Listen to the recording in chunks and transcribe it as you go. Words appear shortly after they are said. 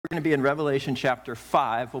going to be in Revelation chapter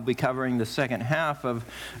 5. We'll be covering the second half of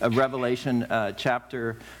Revelation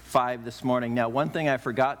chapter 5 this morning. Now, one thing I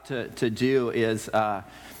forgot to do is I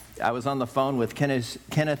was on the phone with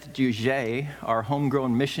Kenneth Duget, our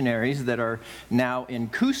homegrown missionaries that are now in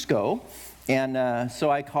Cusco. And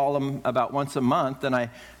so I call him about once a month, and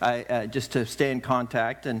I just to stay in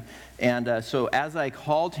contact. And so as I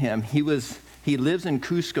called him, he lives in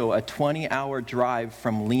Cusco, a 20-hour drive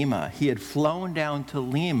from Lima. He had flown down to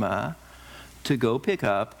Lima to go pick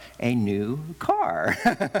up a new car.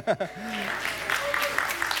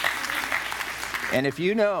 And if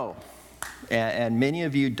you know, and many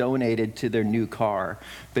of you donated to their new car,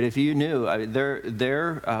 but if you knew,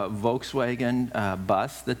 their Volkswagen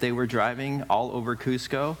bus that they were driving all over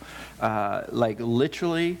Cusco, like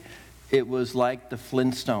literally, it was like the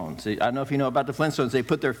Flintstones. I don't know if you know about the Flintstones. They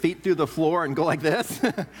put their feet through the floor and go like this.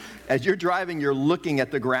 As you're driving, you're looking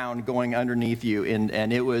at the ground going underneath you. And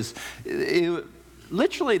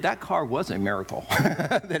literally, that car was a miracle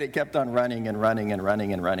that it kept on running and running and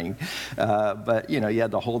running and running. But, you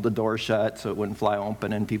had to hold the door shut so it wouldn't fly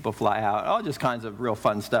open and people fly out. All just kinds of real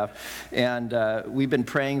fun stuff. And we've been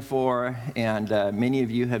praying for, and many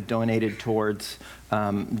of you have donated towards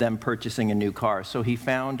them purchasing a new car. So he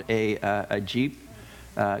found a Jeep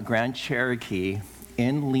Grand Cherokee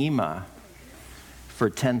in Lima for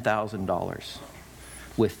 $10,000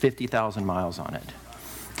 with 50,000 miles on it.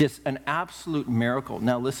 Just an absolute miracle.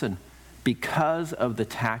 Now listen, because of the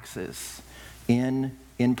taxes in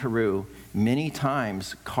Peru, many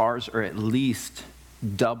times cars are at least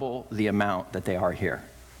double the amount that they are here,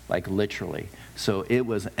 like literally. So it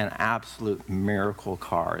was an absolute miracle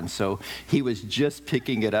car. And so he was just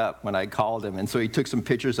picking it up when I called him. And so he took some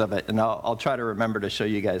pictures of it, and I'll try to remember to show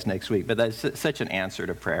you guys next week. But that's such an answer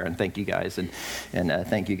to prayer. And thank you guys. And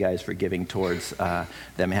thank you guys for giving towards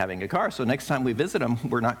them having a car. So next time we visit them,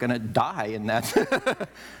 we're not going to die in that,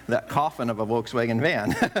 that coffin of a Volkswagen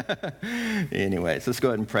van. Anyways, let's go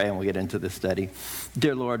ahead and pray, and we'll get into the study.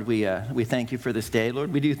 Dear Lord, we thank you for this day.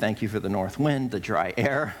 Lord, we do thank you for the north wind, the dry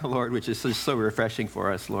air, Lord, which is so refreshing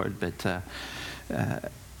for us, Lord, but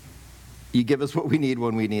you give us what we need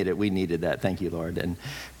when we need it. We needed that. Thank you, Lord. And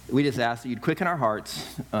we just ask that you'd quicken our hearts,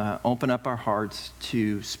 open up our hearts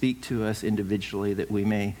to speak to us individually, that we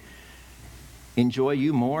may enjoy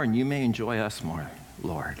you more and you may enjoy us more,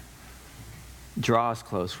 Lord. Draw us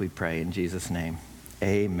close, we pray, in Jesus' name.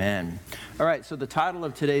 Amen. All right, so the title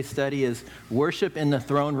of today's study is Worship in the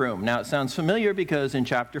Throne Room. Now, it sounds familiar because in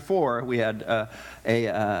chapter 4, we had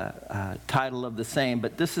a title of the same,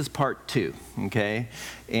 but this is part 2, okay?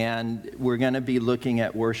 And we're going to be looking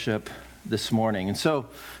at worship this morning. And so,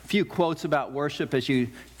 a few quotes about worship as you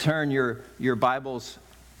turn your Bibles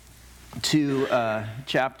to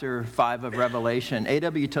chapter 5 of Revelation.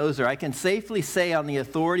 A.W. Tozer, I can safely say on the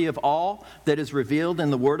authority of all that is revealed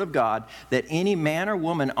in the Word of God that any man or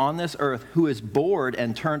woman on this earth who is bored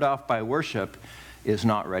and turned off by worship is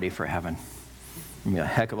not ready for heaven. A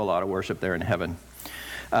heck of a lot of worship there in heaven.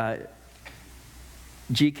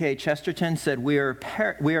 G.K. Chesterton said, we are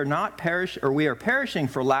perishing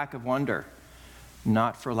for lack of wonder,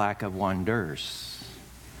 not for lack of wonders.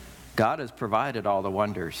 God has provided all the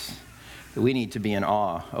wonders. We need to be in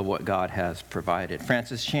awe of what God has provided.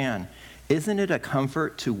 Francis Chan, isn't it a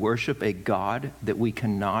comfort to worship a God that we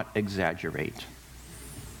cannot exaggerate?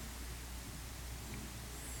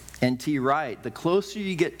 N.T. Wright, the closer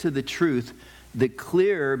you get to the truth, the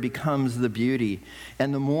clearer becomes the beauty,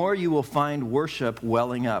 and the more you will find worship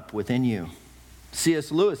welling up within you.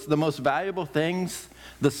 C.S. Lewis, the most valuable things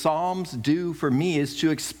the Psalms do for me is to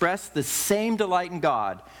express the same delight in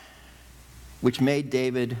God which made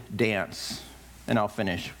David dance, and I'll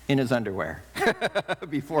finish, in his underwear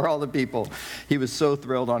before all the people. He was so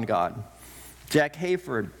thrilled on God. Jack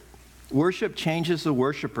Hayford, worship changes the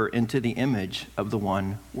worshiper into the image of the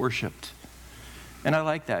one worshipped. And I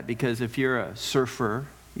like that because if you're a surfer,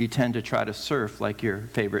 you tend to try to surf like your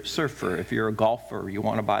favorite surfer. If you're a golfer, you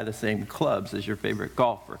want to buy the same clubs as your favorite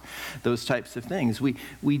golfer. Those types of things.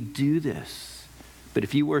 We do this. But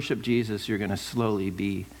if you worship Jesus, you're going to slowly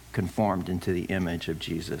be conformed into the image of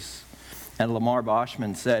Jesus. And Lamar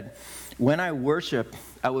Boschman said, when I worship,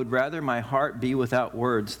 I would rather my heart be without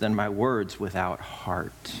words than my words without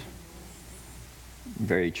heart.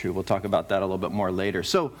 Very true. We'll talk about that a little bit more later.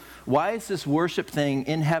 So why is this worship thing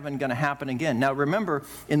in heaven going to happen again? Now remember,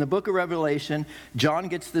 in the book of Revelation, John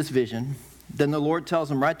gets this vision. Then the Lord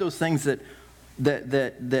tells him, write those things that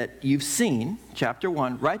you've seen, chapter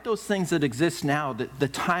 1, write those things that exist now, the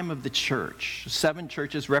time of the church, 7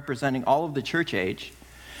 churches representing all of the church age.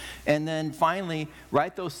 And then finally,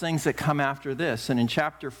 write those things that come after this. And in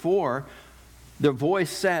chapter 4, the voice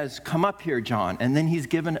says, "Come up here, John." And then he's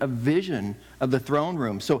given a vision of the throne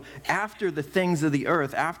room. So after the things of the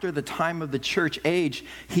earth, after the time of the church age,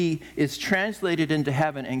 he is translated into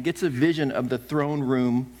heaven and gets a vision of the throne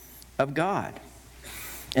room of God.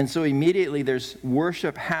 And so immediately there's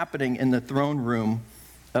worship happening in the throne room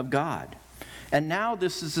of God. And now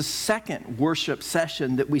this is the second worship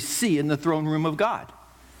session that we see in the throne room of God.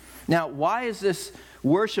 Now, why is this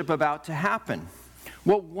worship about to happen?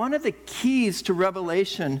 Well, one of the keys to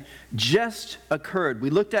Revelation just occurred. We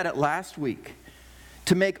looked at it last week.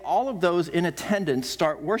 To make all of those in attendance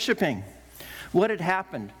start worshiping. What had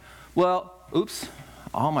happened? Well,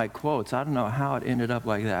 all my quotes. I don't know how it ended up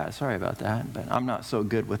like that. Sorry about that, but I'm not so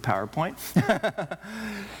good with PowerPoint.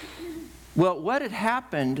 Well, what had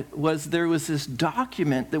happened was there was this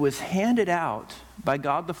document that was handed out by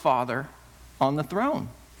God the Father on the throne.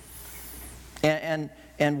 And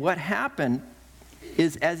what happened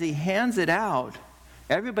is as he hands it out,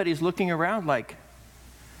 everybody's looking around like,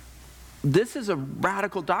 this is a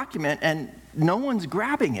radical document, and no one's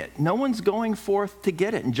grabbing it. No one's going forth to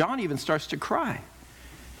get it. And John even starts to cry.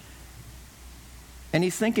 And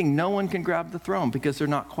he's thinking no one can grab the throne because they're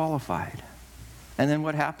not qualified. And then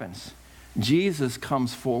what happens? Jesus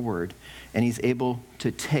comes forward, and he's able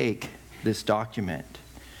to take this document.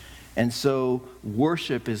 And so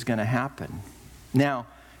worship is going to happen. Now,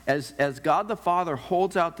 as God the Father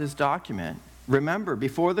holds out this document, remember,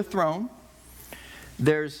 before the throne,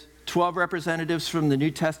 there's 12 representatives from the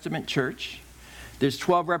New Testament church. There's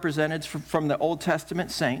 12 representatives from the Old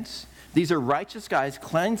Testament saints. These are righteous guys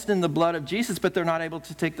cleansed in the blood of Jesus, but they're not able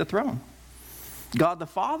to take the throne. God the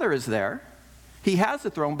Father is there. He has the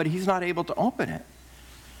throne, but he's not able to open it.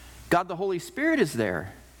 God the Holy Spirit is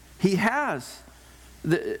there. God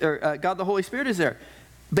the Holy Spirit is there,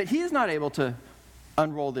 but he is not able to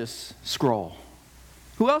unroll this scroll.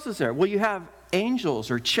 Who else is there? Well, you have angels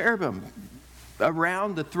or cherubim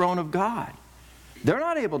around the throne of God. They're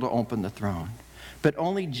not able to open the throne, but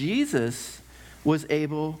only Jesus was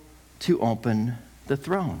able to open the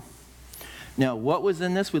throne. Now, what was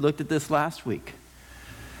in this? We looked at this last week.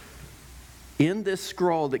 In this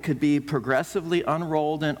scroll that could be progressively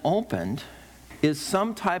unrolled and opened is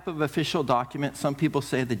some type of official document. Some people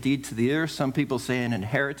say the deed to the earth. Some people say an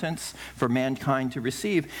inheritance for mankind to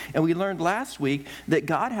receive. And we learned last week that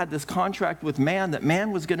God had this contract with man, that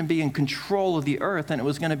man was going to be in control of the earth, and it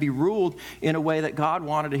was going to be ruled in a way that God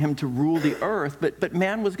wanted him to rule the earth, but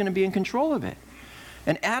man was going to be in control of it.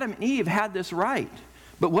 And Adam and Eve had this right.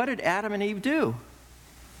 But what did Adam and Eve do?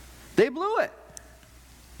 They blew it.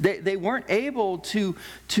 They weren't able to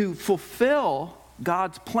fulfill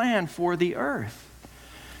God's plan for the earth.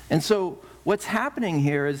 And so what's happening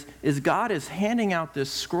here is God is handing out this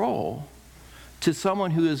scroll to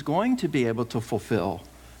someone who is going to be able to fulfill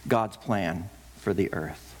God's plan for the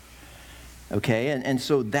earth. Okay, and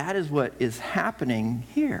so that is what is happening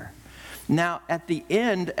here. Now, at the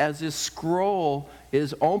end, as this scroll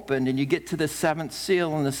is opened and you get to the seventh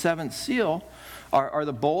seal, and the seventh seal are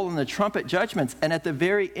the bowl and the trumpet judgments. And at the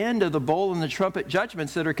very end of the bowl and the trumpet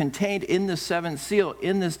judgments that are contained in the seventh seal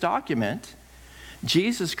in this document,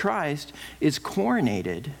 Jesus Christ is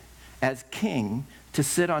coronated as king to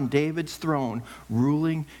sit on David's throne,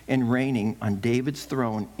 ruling and reigning on David's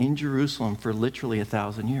throne in Jerusalem for literally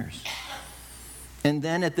 1,000 years. And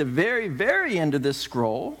then at the very, very end of this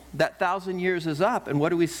scroll, that 1,000 years is up. And what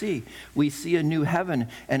do we see? We see a new heaven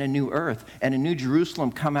and a new earth and a new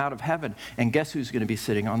Jerusalem come out of heaven. And guess who's going to be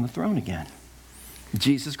sitting on the throne again?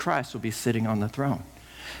 Jesus Christ will be sitting on the throne.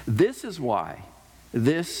 This is why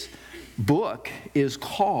this book is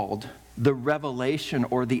called the revelation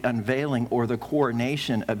or the unveiling or the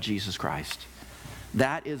coronation of Jesus Christ.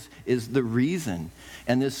 That is the reason.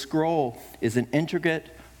 And this scroll is an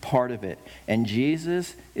intricate part of it. And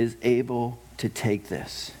Jesus is able to take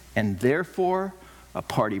this. And therefore, a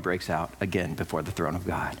party breaks out again before the throne of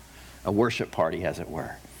God. A worship party, as it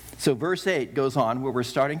were. So verse 8 goes on, where we're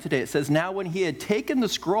starting today. It says, "Now when he had taken the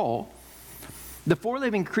scroll, the 4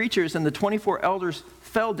 living creatures and the 24 elders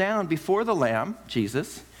fell down before the Lamb,"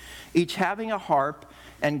 Jesus, "each having a harp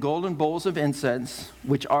and golden bowls of incense,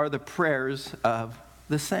 which are the prayers of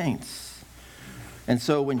the saints." And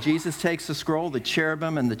so when Jesus takes the scroll, the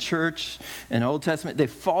cherubim and the church in the Old Testament, they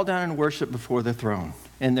fall down and worship before the throne.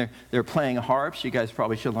 And they're playing harps. You guys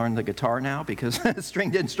probably should learn the guitar now because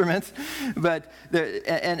stringed instruments. But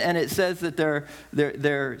and it says that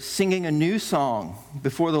they're singing a new song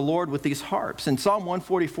before the Lord with these harps. In Psalm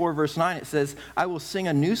 144, verse 9, it says, "I will sing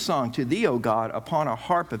a new song to thee, O God, upon a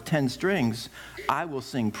harp of 10 strings. I will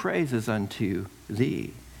sing praises unto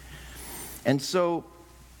thee." And so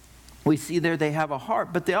we see there they have a harp,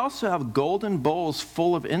 but they also have golden bowls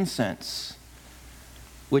full of incense,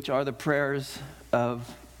 which are the prayers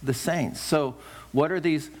of the saints. So what are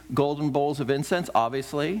these golden bowls of incense?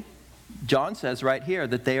 Obviously, John says right here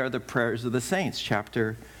that they are the prayers of the saints,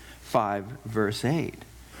 chapter 5, verse 8.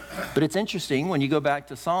 But it's interesting, when you go back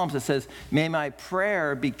to Psalms, it says, may my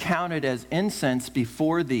prayer be counted as incense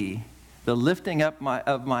before thee, the lifting up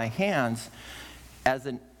of my hands as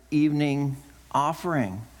an evening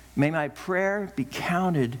offering. May my prayer be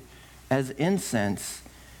counted as incense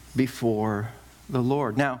before the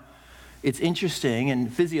Lord. Now, it's interesting,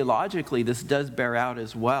 and physiologically this does bear out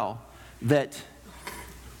as well, that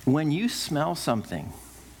when you smell something,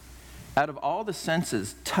 out of all the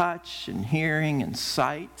senses, touch and hearing and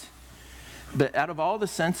sight, but out of all the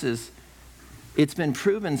senses, it's been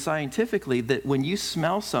proven scientifically that when you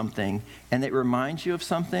smell something and it reminds you of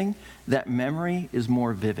something, that memory is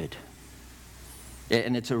more vivid.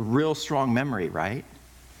 And it's a real strong memory, right?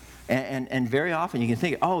 And very often you can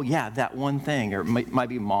think, oh yeah, that one thing, or it might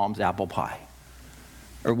be mom's apple pie,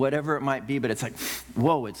 or whatever it might be, but it's like,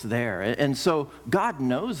 whoa, it's there. And so God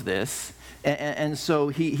knows this, and so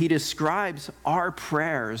he describes our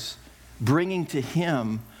prayers bringing to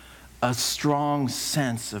him a strong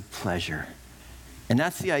sense of pleasure. And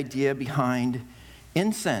that's the idea behind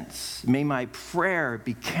incense. May my prayer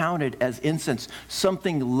be counted as incense,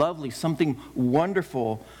 something lovely, something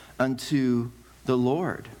wonderful unto the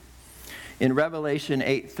Lord. In Revelation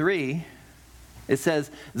 8:3, it says,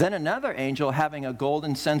 then another angel having a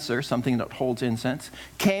golden censer, something that holds incense,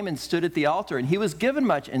 came and stood at the altar, and he was given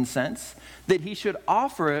much incense, that he should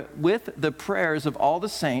offer it with the prayers of all the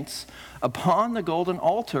saints upon the golden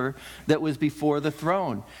altar that was before the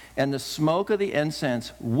throne. And the smoke of the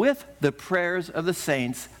incense with the prayers of the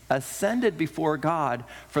saints ascended before God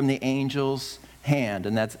from the angel's hand.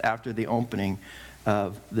 And that's after the opening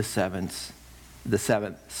of the seventh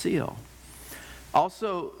seal.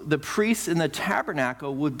 Also, the priests in the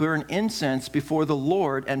tabernacle would burn incense before the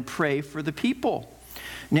Lord and pray for the people.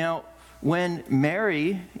 Now, when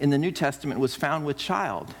Mary in the New Testament was found with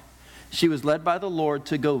child, she was led by the Lord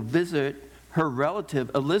to go visit her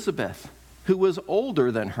relative Elizabeth, who was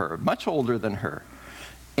older than her, much older than her.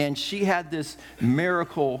 And she had this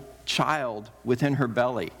miracle child within her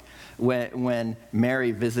belly when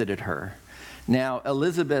Mary visited her. Now,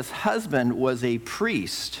 Elizabeth's husband was a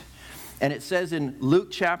priest. And it says in Luke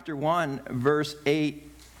chapter 1, verse 8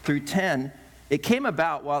 through 10, it came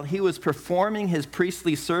about while he was performing his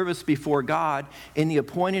priestly service before God in the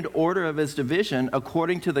appointed order of his division,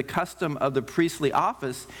 according to the custom of the priestly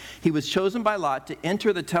office, he was chosen by lot to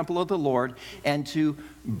enter the temple of the Lord and to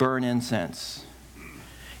burn incense.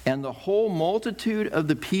 And the whole multitude of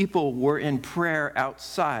the people were in prayer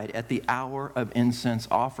outside at the hour of incense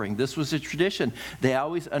offering. This was a tradition. They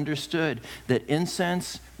always understood that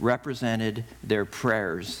incense represented their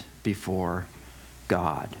prayers before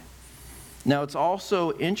God. Now, it's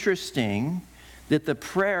also interesting that the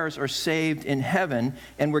prayers are saved in heaven,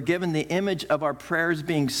 and we're given the image of our prayers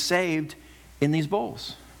being saved in these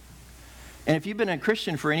bowls. And if you've been a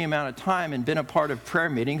Christian for any amount of time and been a part of prayer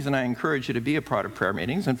meetings, and I encourage you to be a part of prayer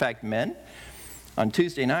meetings. In fact, men, on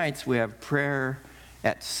Tuesday nights, we have prayer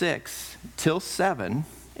at 6 till 7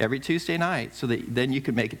 every Tuesday night, so that then you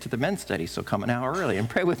can make it to the men's study. So come an hour early and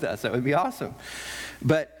pray with us. That would be awesome.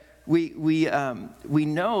 But we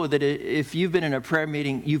know that if you've been in a prayer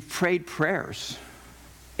meeting, you've prayed prayers,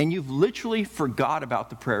 and you've literally forgot about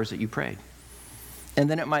the prayers that you prayed. And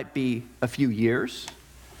then it might be a few years,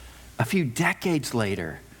 a few decades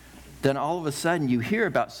later, then all of a sudden you hear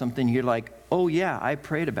about something, you're like, oh yeah, I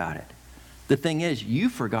prayed about it. The thing is, you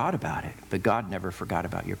forgot about it, but God never forgot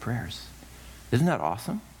about your prayers. Isn't that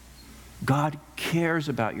awesome? God cares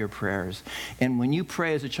about your prayers. And when you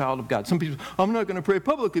pray as a child of God, some people, I'm not going to pray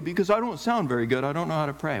publicly because I don't sound very good. I don't know how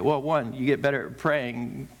to pray. Well, one, you get better at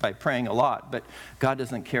praying by praying a lot, but God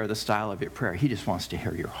doesn't care the style of your prayer. He just wants to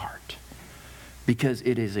hear your heart, because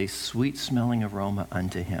it is a sweet-smelling aroma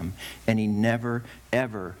unto him, and he never,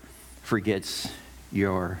 ever forgets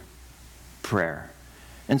your prayer.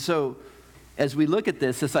 And so, as we look at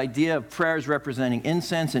this idea of prayers representing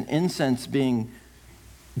incense and incense being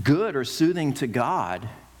good or soothing to God,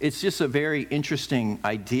 it's just a very interesting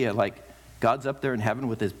idea. Like, God's up there in heaven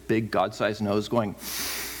with his big God-sized nose going,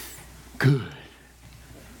 good.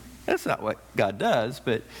 That's not what God does,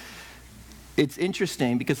 but it's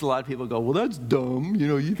interesting because a lot of people go, well, that's dumb. You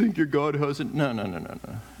know, you think your God hasn't. No.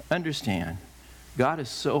 Understand, God is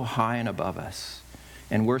so high and above us,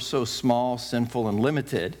 and we're so small, sinful, and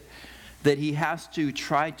limited that he has to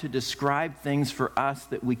try to describe things for us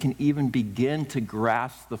that we can even begin to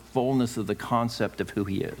grasp the fullness of the concept of who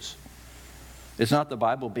he is. It's not the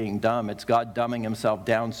Bible being dumb. It's God dumbing himself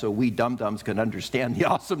down so we dum-dums can understand the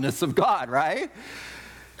awesomeness of God, right?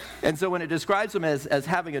 And so when it describes him as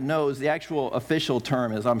having a nose, the actual official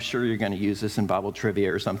term is, I'm sure you're going to use this in Bible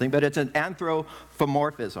trivia or something, but it's an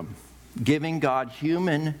anthropomorphism, giving God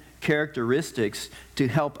human characteristics to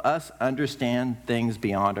help us understand things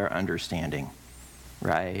beyond our understanding,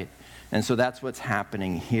 right? And so that's what's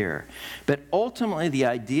happening here. But ultimately, the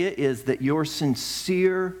idea is that your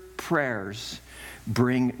sincere prayers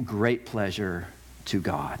bring great pleasure to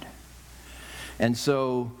God. And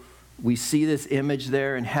so we see this image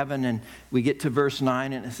there in heaven, and we get to verse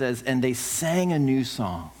 9, and it says, and they sang a new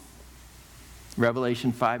song.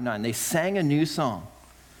 Revelation 5:9. They sang a new song,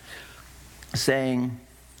 saying,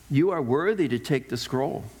 you are worthy to take the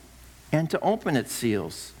scroll and to open its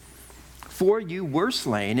seals. For you were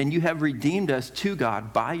slain, and you have redeemed us to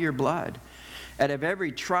God by your blood, out of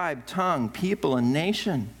every tribe, tongue, people, and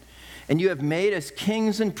nation. And you have made us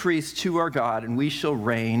kings and priests to our God, and we shall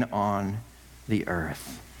reign on the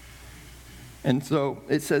earth. And so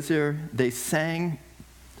it says here, they sang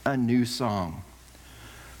a new song.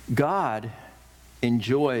 God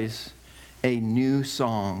enjoys a new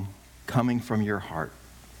song coming from your heart.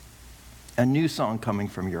 A new song coming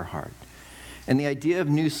from your heart. And the idea of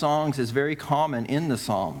new songs is very common in the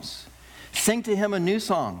Psalms. Sing to him a new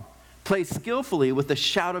song. Play skillfully with a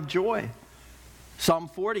shout of joy. Psalm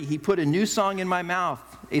 40, he put a new song in my mouth,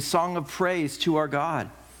 a song of praise to our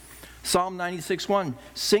God. Psalm 96:1,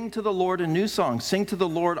 sing to the Lord a new song. Sing to the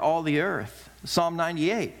Lord all the earth. Psalm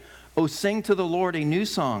 98, oh, sing to the Lord a new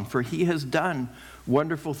song, for he has done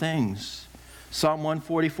wonderful things. Psalm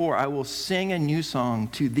 144, I will sing a new song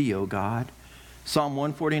to thee, O God. Psalm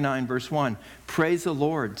 149, verse 1, praise the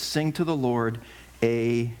Lord, sing to the Lord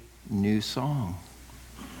a new song.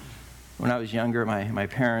 When I was younger, my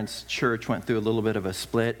parents' church went through a little bit of a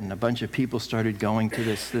split, and a bunch of people started going to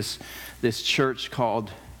this church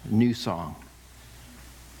called New Song.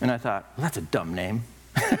 And I thought, well, that's a dumb name.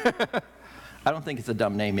 I don't think it's a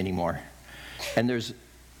dumb name anymore. And there's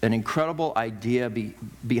an incredible idea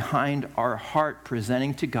behind our heart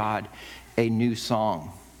presenting to God a new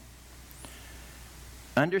song.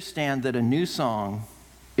 Understand that a new song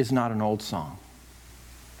is not an old song.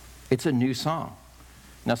 It's a new song.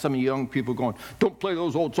 Now, some of you young people going, don't play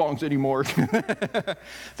those old songs anymore.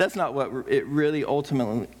 That's not what it really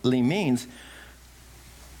ultimately means.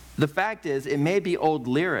 The fact is, it may be old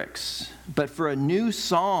lyrics, but for a new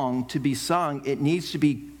song to be sung, it needs to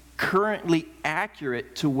be currently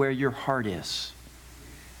accurate to where your heart is.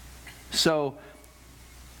 So,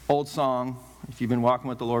 old song, if you've been walking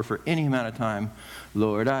with the Lord for any amount of time,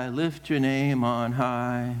 Lord, I lift your name on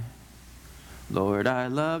high. Lord, I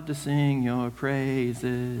love to sing your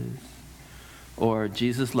praises. Or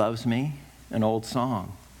Jesus loves me, an old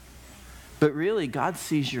song. But really, God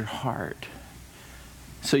sees your heart.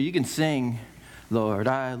 So you can sing, Lord,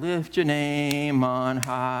 I lift your name on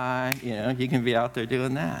high. You know, you can be out there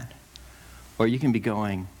doing that. Or you can be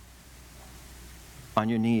going on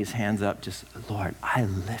your knees, hands up, just, Lord, I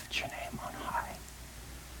lift your name on high.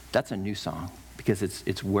 That's a new song because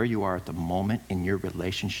it's where you are at the moment in your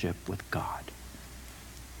relationship with God.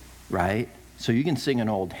 Right? So you can sing an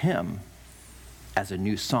old hymn as a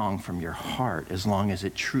new song from your heart as long as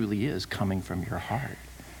it truly is coming from your heart.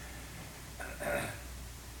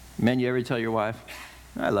 Men, you ever tell your wife,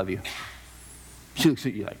 I love you? She looks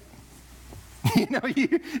at you like,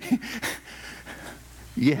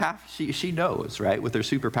 she knows, right, with her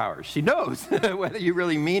superpowers. She knows whether you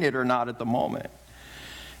really mean it or not at the moment.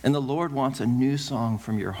 And the Lord wants a new song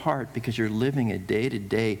from your heart because you're living a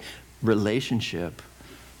day-to-day relationship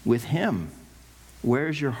with him.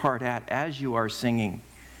 Where's your heart at as you are singing?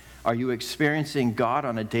 Are you experiencing God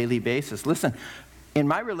on a daily basis? Listen, in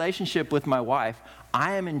my relationship with my wife,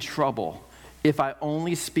 I am in trouble if I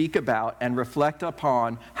only speak about and reflect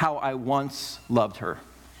upon how I once loved her.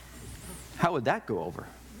 How would that go over?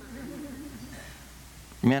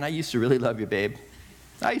 Man, I used to really love you, babe.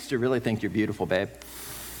 I used to really think you're beautiful, babe.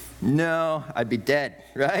 No, I'd be dead,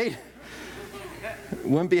 right?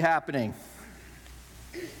 Wouldn't be happening.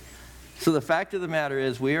 So the fact of the matter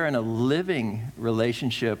is we are in a living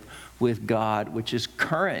relationship with God, which is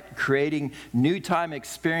current, creating new time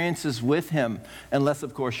experiences with him, unless,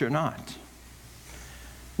 of course, you're not.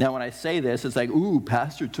 Now, when I say this, it's like, ooh,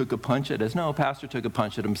 pastor took a punch at us. No, pastor took a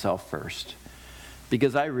punch at himself first.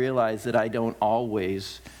 Because I realize that I don't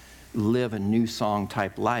always live a new song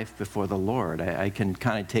type life before the Lord. I can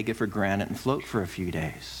kind of take it for granted and float for a few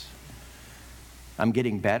days. I'm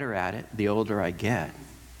getting better at it the older I get.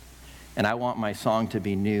 And I want my song to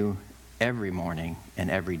be new every morning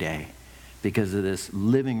and every day because of this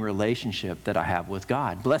living relationship that I have with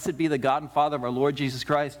God. Blessed be the God and Father of our Lord Jesus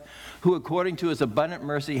Christ, who according to his abundant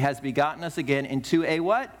mercy has begotten us again into a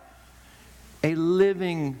what? A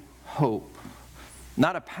living hope.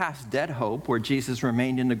 Not a past dead hope where Jesus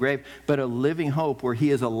remained in the grave, but a living hope where he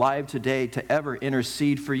is alive today to ever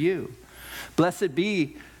intercede for you. Blessed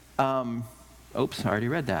be, I already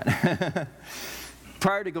read that.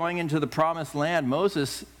 Prior to going into the promised land,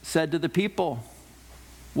 Moses said to the people,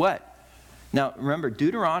 what? Now, remember,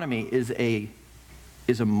 Deuteronomy is a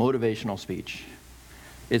motivational speech.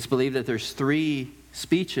 It's believed that there's 3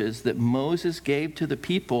 speeches that Moses gave to the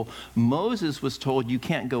people. Moses was told, you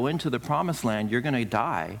can't go into the promised land, you're going to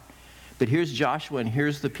die. But here's Joshua and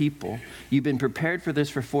here's the people. You've been prepared for this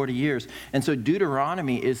for 40 years. And so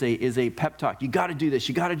Deuteronomy is a pep talk. You got to do this.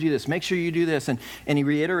 You got to do this. Make sure you do this. And he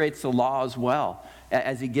reiterates the law as well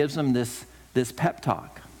as he gives them this pep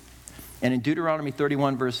talk. And in Deuteronomy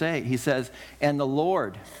 31, verse 8, he says, and the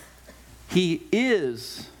Lord, he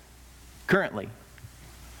is currently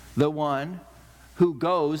the one who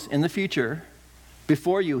goes in the future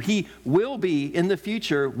before you. He will be in the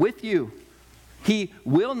future with you. He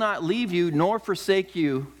will not leave you nor forsake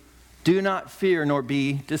you. Do not fear nor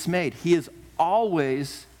be dismayed. He is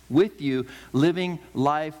always with you, living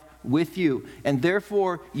life with you. And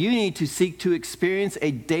therefore, you need to seek to experience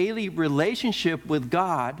a daily relationship with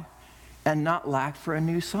God and not lack for a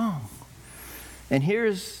new song. And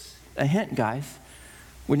here's a hint, guys.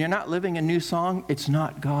 When you're not living a new song, it's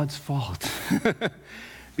not God's fault.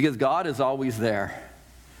 Because God is always there.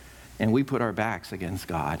 And we put our backs against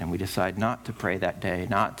God and we decide not to pray that day,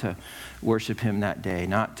 not to worship him that day,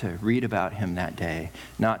 not to read about him that day,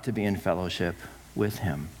 not to be in fellowship with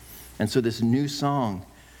him. And so this new song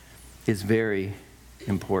is very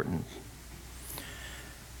important.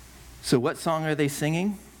 So what song are they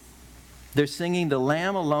singing? They're singing, the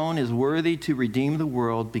Lamb alone is worthy to redeem the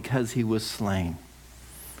world because he was slain.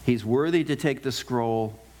 He's worthy to take the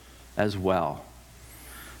scroll as well.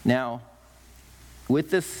 Now, with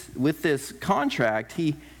this contract,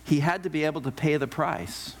 he had to be able to pay the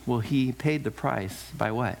price. Well, he paid the price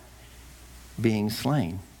by what? Being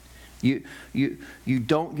slain. You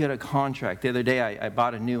don't get a contract. The other day, I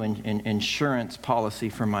bought a new insurance policy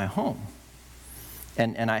for my home.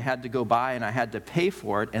 And I had to go by and I had to pay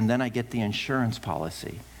for it, and then I get the insurance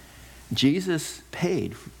policy. Jesus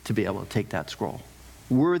paid to be able to take that scroll.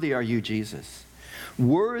 Worthy are you, Jesus.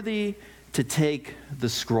 Worthy to take the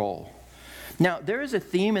scroll. Now, there is a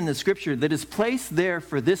theme in the scripture that is placed there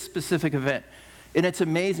for this specific event. And it's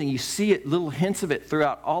amazing. You see it, little hints of it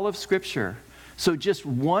throughout all of scripture. So just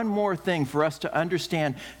one more thing for us to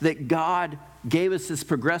understand that God gave us this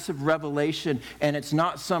progressive revelation, and it's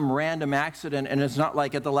not some random accident, and it's not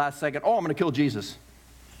like at the last second, oh, I'm going to kill Jesus.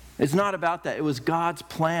 It's not about that. It was God's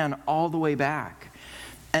plan all the way back.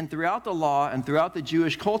 And throughout the law and throughout the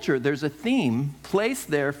Jewish culture, there's a theme placed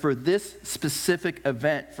there for this specific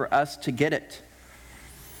event for us to get it.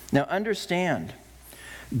 Now understand,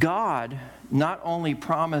 God not only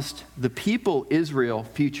promised the people Israel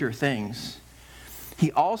future things,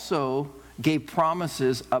 he also gave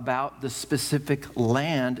promises about the specific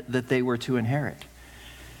land that they were to inherit.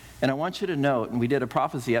 And I want you to note, and we did a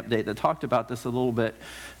prophecy update that talked about this a little bit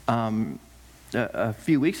a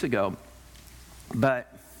few weeks ago, but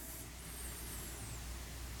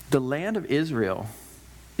the land of Israel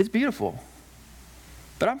is beautiful.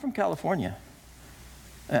 But I'm from California.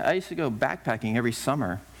 I used to go backpacking every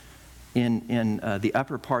summer in the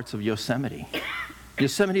upper parts of Yosemite.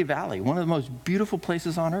 Yosemite Valley, one of the most beautiful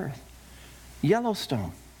places on earth.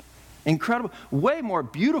 Yellowstone, incredible, way more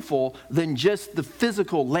beautiful than just the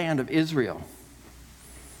physical land of Israel.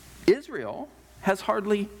 Israel has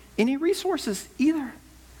hardly any resources either.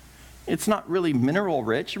 It's not really mineral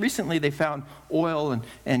rich. Recently they found oil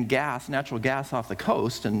and gas, natural gas off the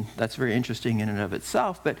coast, and that's very interesting in and of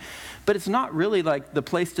itself, but it's not really like the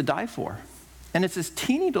place to die for. And it's this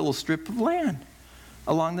teeny little strip of land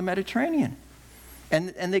along the Mediterranean.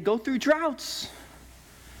 And they go through droughts.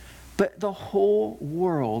 But the whole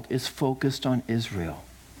world is focused on Israel.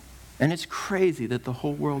 And it's crazy that the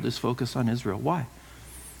whole world is focused on Israel. Why?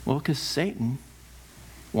 Well, because Satan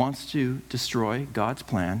wants to destroy God's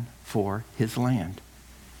plan for his land.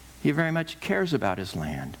 He very much cares about his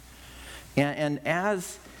land. And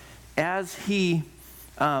as he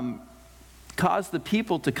caused the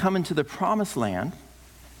people to come into the promised land,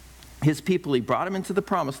 his people, he brought them into the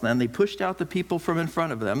promised land. They pushed out the people from in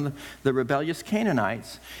front of them, the rebellious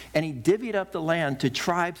Canaanites, and he divvied up the land to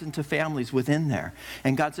tribes and to families within there.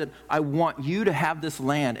 And God said, I want you to have this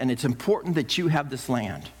land, and it's important that you have this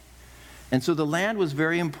land. And so the land was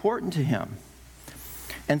very important to him.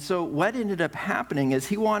 And so what ended up happening is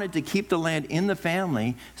he wanted to keep the land in the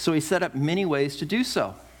family, so he set up many ways to do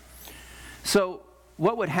so. So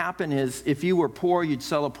what would happen is if you were poor, you'd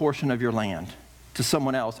sell a portion of your land to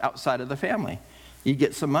someone else outside of the family. You'd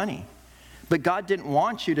get some money. But God didn't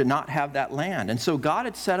want you to not have that land. And so God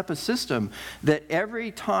had set up a system that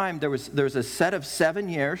every time there was a set of 7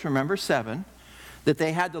 years, remember 7, that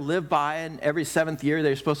they had to live by, and every 7th year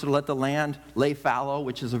they were supposed to let the land lay fallow,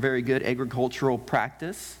 which is a very good agricultural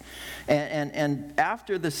practice. And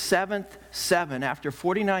after the 7th 7, after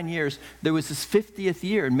 49 years, there was this 50th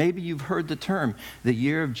year, and maybe you've heard the term, the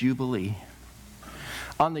year of Jubilee.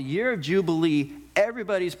 On the year of Jubilee,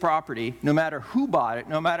 everybody's property, no matter who bought it,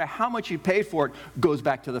 no matter how much you paid for it, goes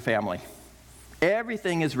back to the family.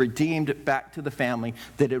 Everything is redeemed back to the family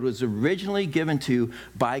that it was originally given to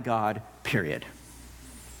by God, period.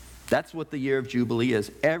 That's what the year of Jubilee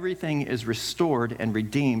is. Everything is restored and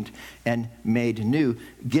redeemed and made new,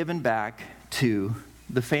 given back to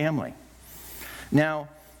the family. Now,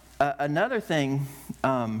 another thing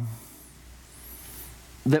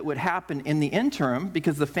that would happen in the interim,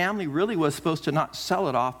 because the family really was supposed to not sell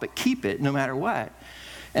it off, but keep it no matter what.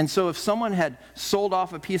 And so if someone had sold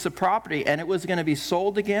off a piece of property and it was going to be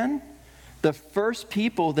sold again, the first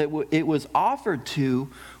people that it was offered to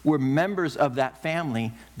were members of that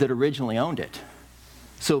family that originally owned it.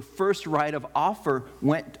 So first right of offer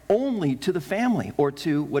went only to the family, or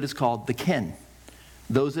to what is called the kin,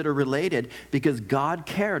 those that are related, because God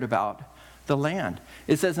cared about the land.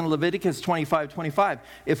 It says in Leviticus 25:25,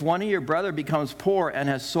 if one of your brother becomes poor and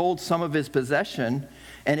has sold some of his possession,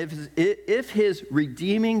 and if his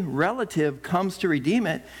redeeming relative comes to redeem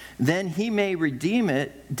it, then he may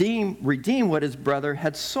redeem what his brother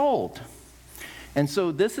had sold. And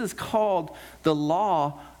so this is called the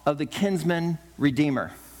law of the kinsman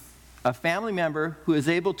redeemer. A family member who is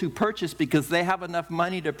able to purchase, because they have enough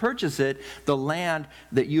money to purchase it, the land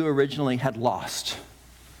that you originally had lost.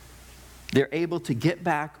 They're able to get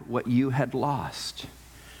back what you had lost.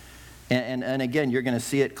 And again, you're going to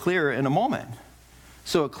see it clearer in a moment.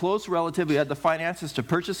 So a close relative who had the finances to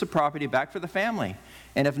purchase the property back for the family.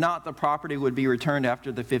 And if not, the property would be returned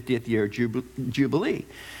after the 50th year Jubilee.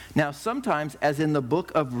 Now, sometimes, as in the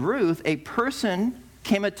book of Ruth, a person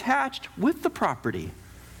came attached with the property.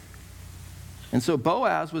 And so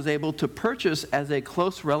Boaz was able to purchase as a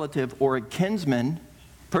close relative or a kinsman,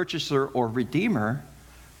 purchaser or redeemer,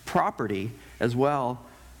 property as well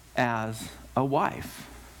as a wife.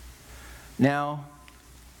 Now,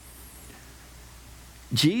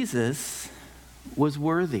 Jesus was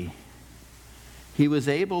worthy. He was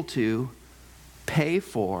able to pay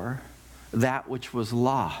for that which was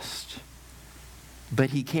lost. But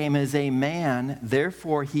he came as a man,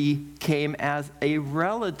 therefore he came as a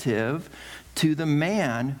relative to the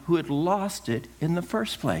man who had lost it in the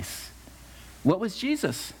first place. What was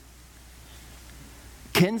Jesus?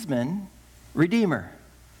 Kinsman, redeemer.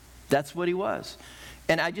 That's what he was.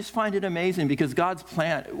 And I just find it amazing, because God's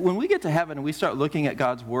plan, when we get to heaven and we start looking at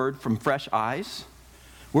God's word from fresh eyes,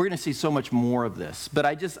 we're going to see so much more of this. But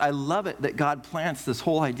I love it that God plants this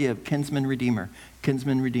whole idea of kinsman redeemer,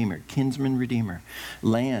 kinsman redeemer, kinsman redeemer.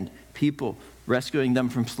 Land, people, rescuing them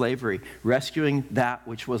from slavery, rescuing that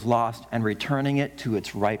which was lost and returning it to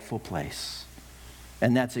its rightful place.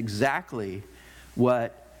 And that's exactly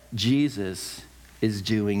what Jesus is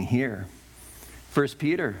doing here. 1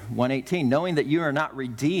 Peter 1:18, knowing that you are not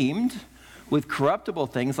redeemed with corruptible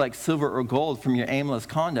things like silver or gold from your aimless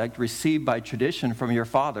conduct received by tradition from your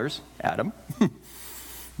fathers, Adam,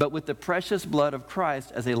 but with the precious blood of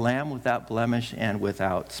Christ as a lamb without blemish and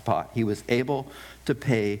without spot. He was able to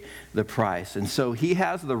pay the price. And so he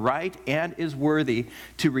has the right and is worthy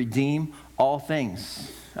to redeem all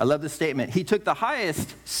things. I love this statement. He took the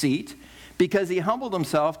highest seat because he humbled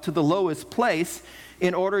himself to the lowest place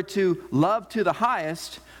in order to love to the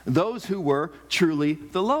highest those who were truly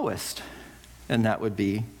the lowest. And that would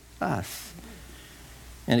be us.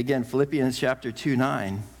 And again, Philippians chapter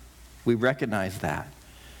 2:9, we recognize that.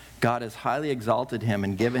 God has highly exalted him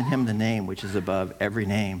and given him the name which is above every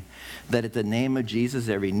name, that at the name of Jesus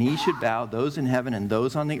every knee should bow, those in heaven and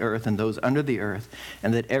those on the earth and those under the earth,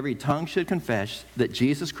 and that every tongue should confess that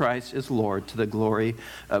Jesus Christ is Lord, to the glory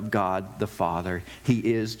of God the Father.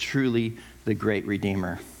 He is truly the great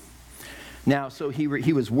Redeemer. Now, so he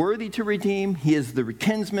was worthy to redeem. He is the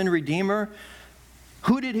kinsman redeemer.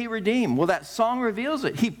 Who did he redeem? Well, that song reveals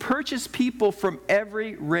it. He purchased people from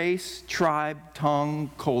every race, tribe, tongue,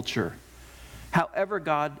 culture. However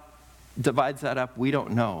God divides that up, we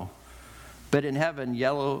don't know. But in heaven,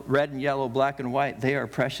 yellow, red and yellow, black and white, they are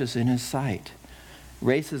precious in his sight.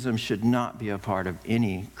 Racism should not be a part of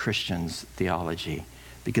any Christian's theology.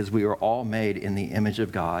 because we are all made in the image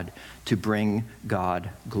of God to bring God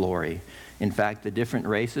glory. In fact, the different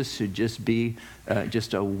races should just be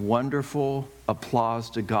just a wonderful applause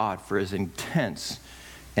to God for his intense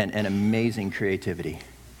and amazing creativity.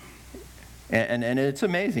 And it's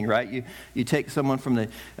amazing, right? You take someone from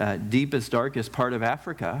the deepest, darkest part of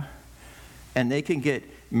Africa, and they can get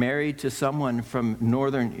married to someone from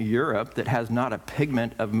Northern Europe that has not a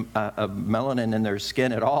pigment of melanin in their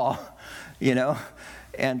skin at all,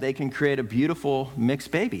 and they can create a beautiful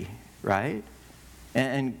mixed baby, right?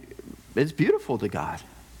 And it's beautiful to God.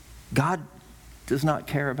 God does not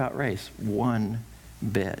care about race one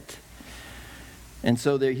bit. And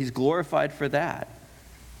so he's glorified for that.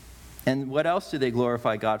 And what else do they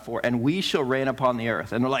glorify God for? And we shall reign upon the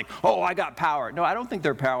earth. And they're like, oh, I got power. No, I don't think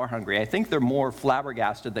they're power hungry. I think they're more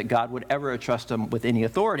flabbergasted that God would ever entrust them with any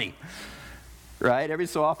authority. Right? Every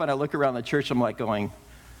so often I look around the church, I'm like going,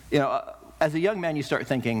 as a young man you start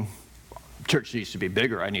thinking, church needs to be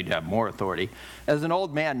bigger. I need to have more authority. As an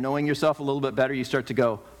old man, knowing yourself a little bit better, you start to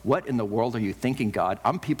go, what in the world are you thinking, God?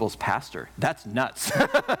 I'm people's pastor. That's nuts.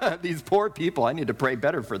 These poor people, I need to pray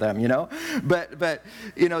better for them, But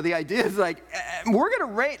the idea is like, we're going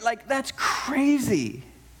to rate, like, that's crazy.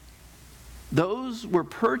 Those were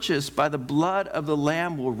purchased by the blood of the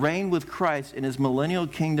Lamb will reign with Christ in his millennial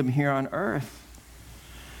kingdom here on earth.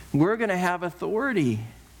 We're going to have authority.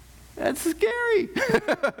 That's scary.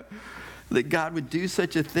 That God would do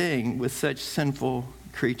such a thing with such sinful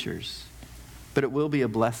creatures. But it will be a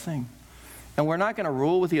blessing. And we're not going to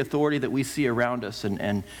rule with the authority that we see around us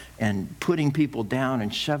and putting people down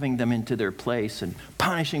and shoving them into their place and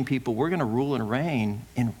punishing people. We're going to rule and reign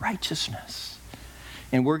in righteousness.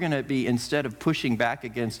 And we're going to be, instead of pushing back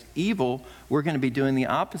against evil, we're going to be doing the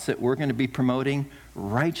opposite. We're going to be promoting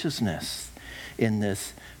righteousness in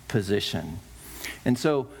this position. And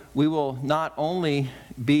so we will not only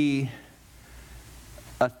be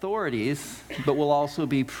authorities, but we'll also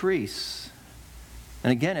be priests.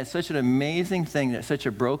 And again, it's such an amazing thing that such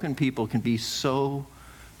a broken people can be so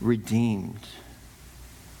redeemed,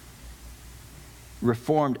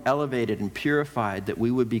 reformed, elevated, and purified that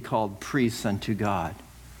we would be called priests unto God.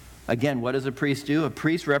 Again, what does a priest do? A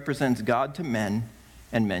priest represents God to men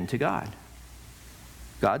and men to God.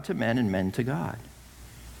 God to men and men to God.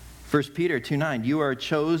 1 Peter 2:9, you are a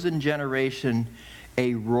chosen generation,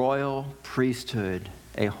 a royal priesthood,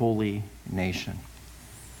 a holy nation.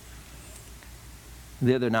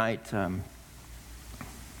 The other night,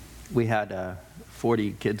 we had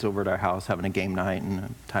 40 kids over at our house having a game night and a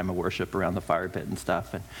time of worship around the fire pit and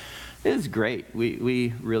stuff. And it was great.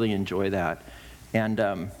 We really enjoy that.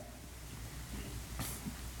 And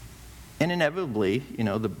inevitably,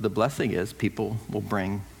 the blessing is people will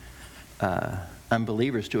bring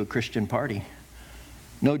unbelievers to a Christian party.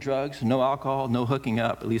 No drugs, no alcohol, no hooking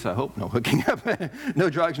up. At least I hope no hooking up. No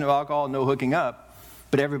drugs, no alcohol, no hooking up.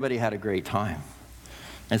 But everybody had a great time.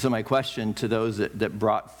 And so my question to those that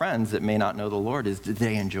brought friends that may not know the Lord is, did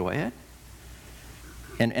they enjoy it?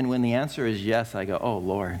 And when the answer is yes, I go, oh,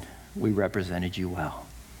 Lord, we represented you well.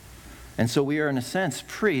 And so we are, in a sense,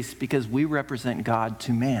 priests because we represent God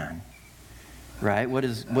to man. Right? What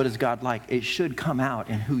is God like? It should come out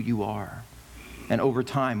in who you are. And over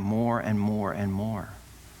time, more and more and more.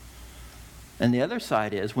 And the other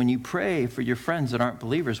side is, when you pray for your friends that aren't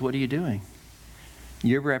believers, what are you doing?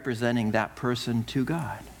 You're representing that person to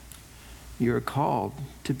God. You're called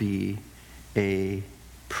to be a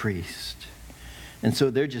priest. And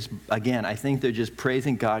so they're just, again, I think they're just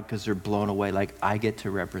praising God because they're blown away. Like, I get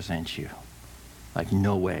to represent you. Like,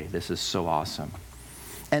 no way. This is so awesome.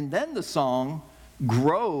 And then the song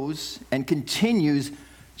grows and continues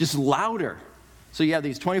just louder. So you have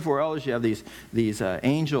these 24 elders, you have these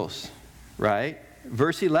angels, right?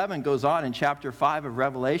 Verse 11 goes on in chapter 5 of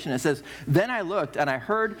Revelation. It says, then I looked and I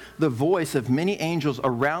heard the voice of many angels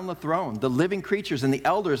around the throne, the living creatures and the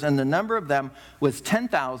elders, and the number of them was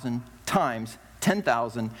 10,000 times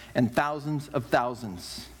 10,000 and thousands of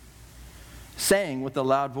thousands, saying with a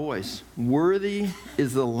loud voice, worthy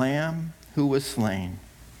is the Lamb who was slain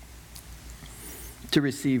to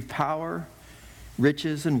receive power,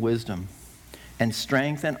 riches, and wisdom, and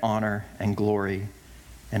strength and honor and glory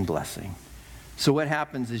and blessing. So what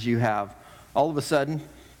happens is you have, all of a sudden,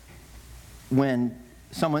 when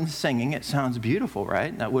someone's singing, it sounds beautiful,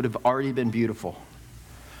 right? That would have already been beautiful.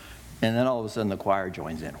 And then all of a sudden the choir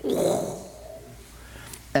joins in.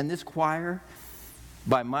 And this choir,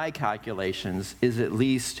 by my calculations, is at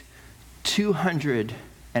least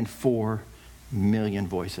 204 million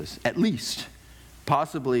voices. At least.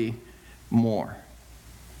 Possibly more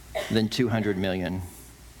than 200 million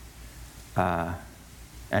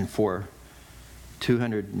and 4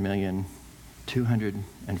 200 million,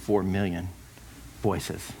 204 million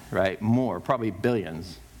voices, right? More, probably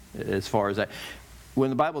billions as far as that. When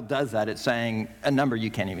the Bible does that, it's saying a number you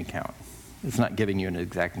can't even count. It's not giving you an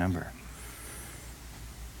exact number.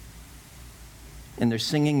 And they're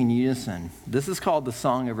singing in unison. This is called the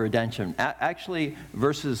Song of Redemption. Actually,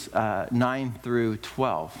 verses 9 through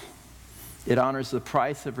 12. It honors the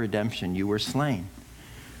price of redemption. You were slain.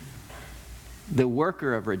 The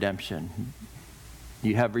worker of redemption.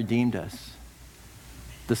 You have redeemed us.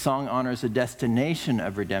 The song honors the destination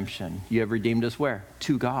of redemption. You have redeemed us where?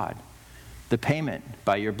 To God. The payment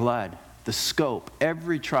by your blood. The scope.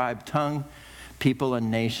 Every tribe, tongue, people, and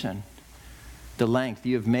nation. The length.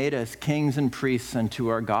 You have made us kings and priests unto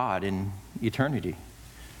our God in eternity.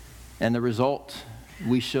 And the result,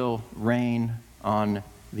 we shall reign on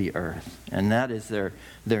the earth. And that is their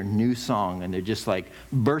new song. And they're just like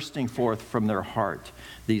bursting forth from their heart,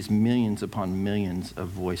 these millions upon millions of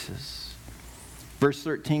voices. Verse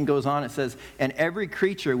 13 goes on, it says, and every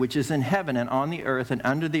creature which is in heaven and on the earth and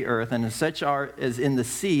under the earth, and such are as in the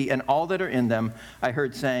sea, and all that are in them, I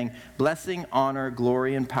heard saying, blessing, honor,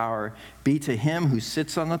 glory, and power be to him who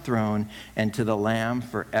sits on the throne and to the Lamb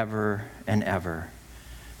forever and ever.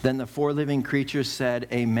 Then the 4 living creatures said,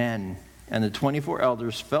 Amen. And the 24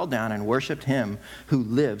 elders fell down and worshiped him who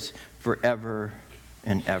lives forever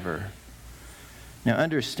and ever. Now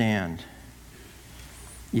understand,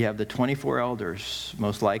 you have the 24 elders,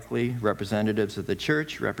 most likely representatives of the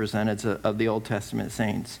church, representatives of the Old Testament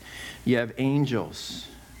saints. You have angels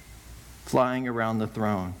flying around the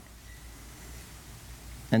throne.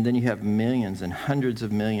 And then you have millions and hundreds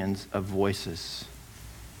of millions of voices.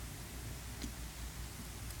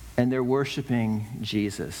 And they're worshiping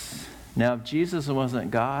Jesus. Now, if Jesus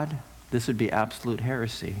wasn't God, this would be absolute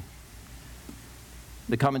heresy.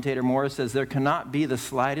 The commentator Morris says, there cannot be the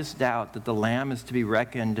slightest doubt that the Lamb is to be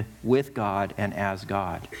reckoned with God and as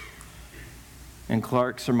God. And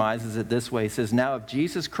Clark surmises it this way. He says, now if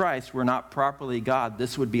Jesus Christ were not properly God,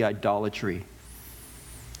 this would be idolatry,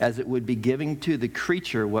 as it would be giving to the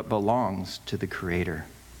creature what belongs to the Creator.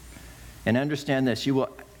 And understand this, you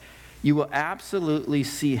will absolutely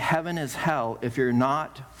see heaven as hell if you're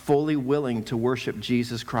not fully willing to worship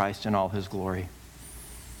Jesus Christ in all his glory.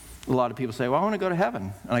 A lot of people say, well, I want to go to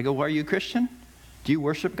heaven. And I go, well, are you a Christian? Do you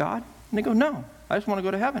worship God? And they go, no, I just want to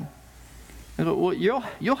go to heaven. I go, well,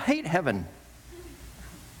 you'll hate heaven.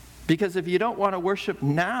 Because if you don't want to worship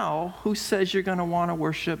now, who says you're going to want to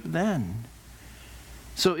worship then?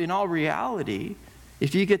 So in all reality,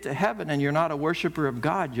 if you get to heaven and you're not a worshiper of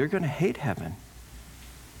God, you're going to hate heaven.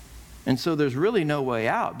 And so there's really no way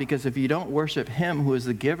out, because if you don't worship him who is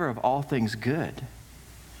the giver of all things good,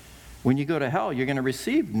 when you go to hell, you're going to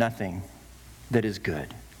receive nothing that is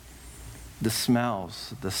good. The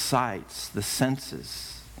smells, the sights, the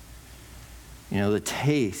senses, the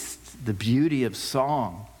taste, the beauty of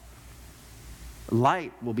song.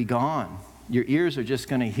 Light will be gone. Your ears are just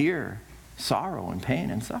going to hear sorrow and pain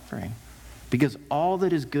and suffering, because all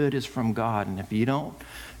that is good is from God. And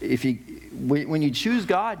when you choose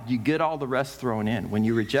God, you get all the rest thrown in. When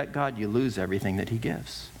you reject God, you lose everything that he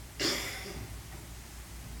gives.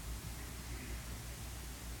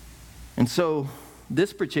 And so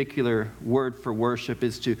this particular word for worship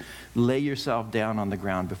is to lay yourself down on the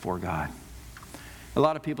ground before God. A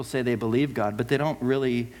lot of people say they believe God, but they don't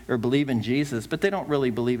really, or believe in Jesus, but they don't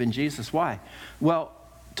really believe in Jesus. Why? Well,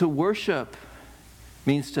 to worship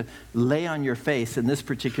means to lay on your face. In this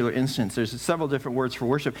particular instance, there's several different words for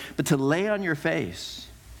worship, but to lay on your face.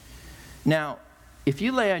 Now, if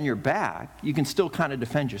you lay on your back, you can still kind of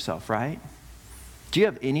defend yourself, right? Do you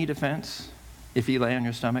have any defense if you lay on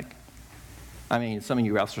your stomach? I mean, some of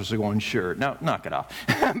you wrestlers are going, sure. No, knock it off.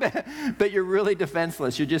 But you're really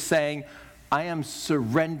defenseless. You're just saying, I am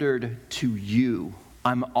surrendered to you.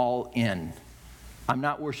 I'm all in. I'm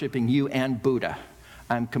not worshiping you and Buddha.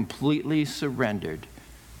 I'm completely surrendered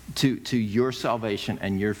to your salvation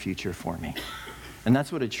and your future for me. And that's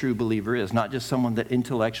what a true believer is, not just someone that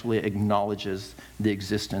intellectually acknowledges the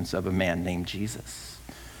existence of a man named Jesus.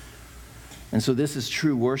 And so this is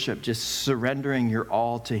true worship, just surrendering your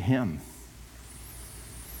all to him.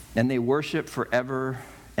 And they worship forever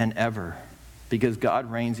and ever, because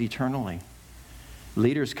God reigns eternally.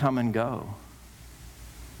 Leaders come and go,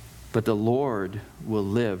 but the Lord will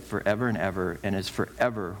live forever and ever, and is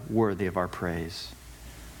forever worthy of our praise.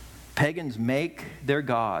 Pagans make their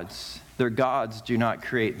gods. Their gods do not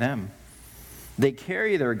create them. They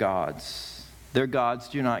carry their gods. Their gods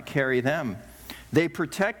do not carry them. They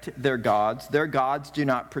protect their gods. Their gods do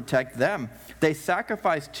not protect them. They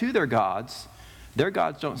sacrifice to their gods. Their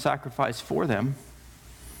gods don't sacrifice for them.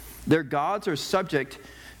 Their gods are subject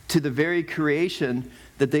to the very creation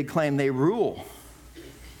that they claim they rule.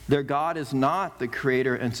 Their God is not the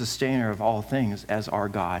creator and sustainer of all things as our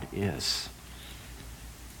God is.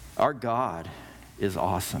 Our God is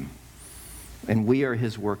awesome, and we are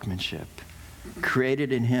his workmanship,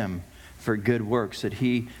 created in him for good works that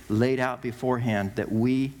he laid out beforehand that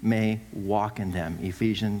we may walk in them.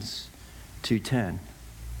 Ephesians 2:10.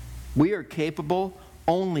 We are capable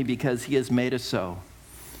only because he has made us so.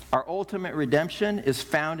 Our ultimate redemption is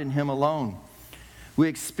found in him alone. We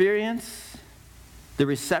experience the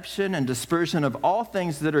reception and dispersion of all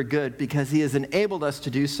things that are good because he has enabled us to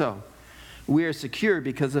do so. We are secure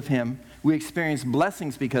because of him. We experience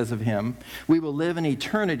blessings because of him. We will live in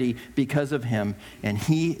eternity because of him. And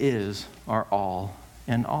he is our all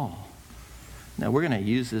in all. Now we're going to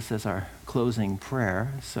use this as our closing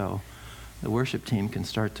prayer, so the worship team can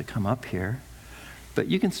start to come up here. But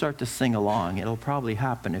you can start to sing along. It'll probably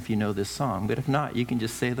happen if you know this song. But if not, you can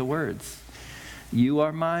just say the words. You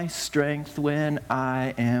are my strength when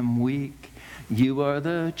I am weak. You are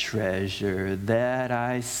the treasure that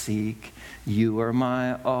I seek. You are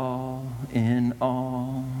my all in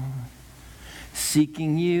all.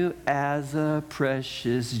 Seeking you as a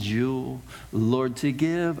precious jewel. Lord, to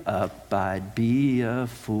give up, I'd be a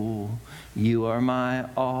fool. You are my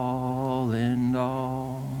all in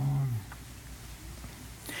all.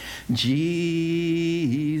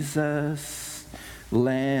 Jesus,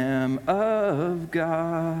 Lamb of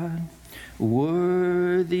God,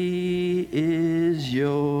 worthy is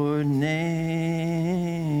your name.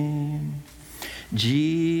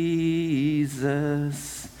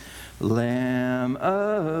 Jesus, Lamb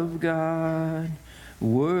of God,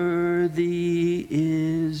 worthy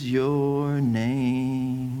is your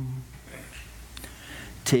name.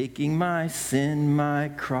 Taking my sin, my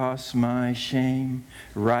cross, my shame,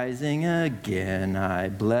 rising again, I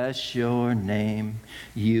bless your name.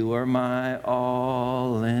 You are my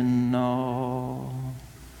all in all.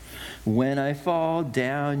 When I fall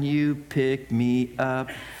down, you pick me up.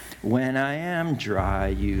 When I am dry,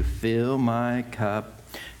 you fill my cup.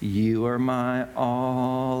 You are my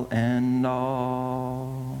all and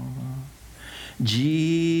all.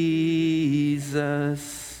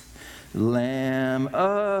 Jesus, Lamb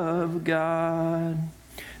of God,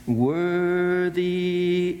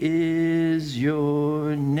 worthy is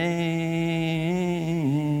your name.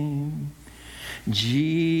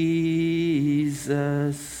 Jesus,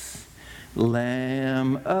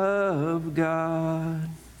 Lamb of God,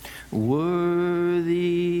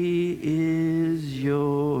 worthy is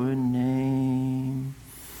your name.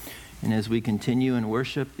 And as we continue in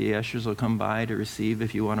worship, the ushers will come by to receive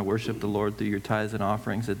if you want to worship the Lord through your tithes and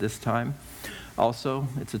offerings at this time. Also,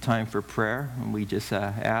 it's a time for prayer, and we just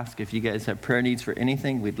ask if you guys have prayer needs for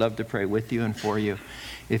anything, we'd love to pray with you and for you.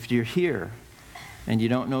 If you're here and you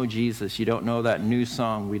don't know Jesus, you don't know that new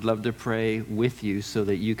song, we'd love to pray with you so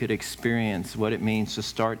that you could experience what it means to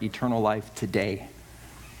start eternal life today,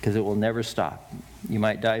 because it will never stop. You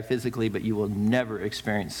might die physically, but you will never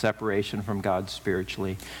experience separation from God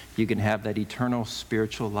spiritually. You can have that eternal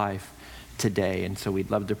spiritual life today. And so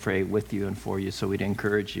we'd love to pray with you and for you. So we'd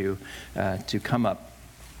encourage you to come up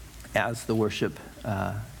as the worship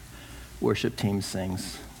team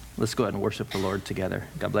sings. Let's go ahead and worship the Lord together.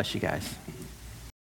 God bless you guys.